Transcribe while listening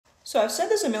So I've said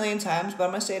this a million times, but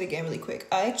I'm gonna say it again really quick.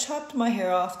 I chopped my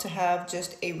hair off to have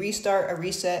just a restart, a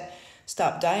reset,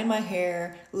 stop dyeing my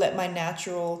hair, let my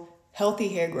natural, healthy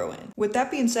hair grow in. With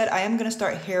that being said, I am gonna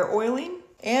start hair oiling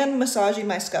and massaging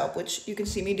my scalp, which you can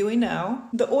see me doing now.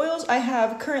 The oils I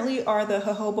have currently are the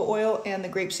jojoba oil and the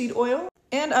grapeseed oil.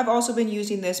 And I've also been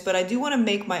using this, but I do want to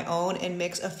make my own and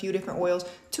mix a few different oils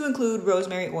to include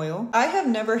rosemary oil. I have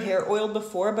never hair oiled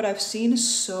before, but I've seen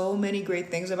so many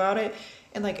great things about it.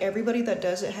 And like everybody that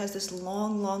does it has this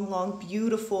long,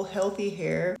 beautiful, healthy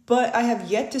hair. But I have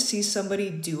yet to see somebody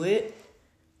do it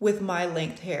with my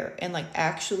length hair and like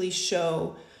actually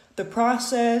show the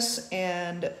process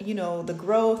and, you know, the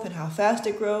growth and how fast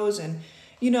it grows. And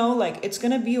you know, like it's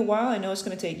gonna be a while. I know it's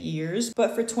gonna take years,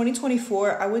 but for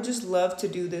 2024, I would just love to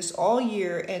do this all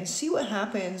year and see what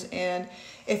happens. And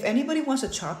if anybody wants to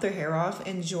chop their hair off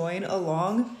and join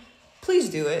along, please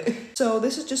do it. So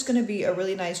this is just gonna be a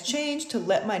really nice change to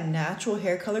let my natural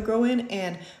hair color grow in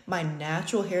and my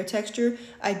natural hair texture.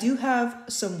 I do have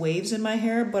some waves in my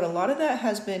hair, but a lot of that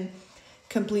has been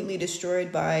completely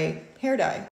destroyed by hair dye.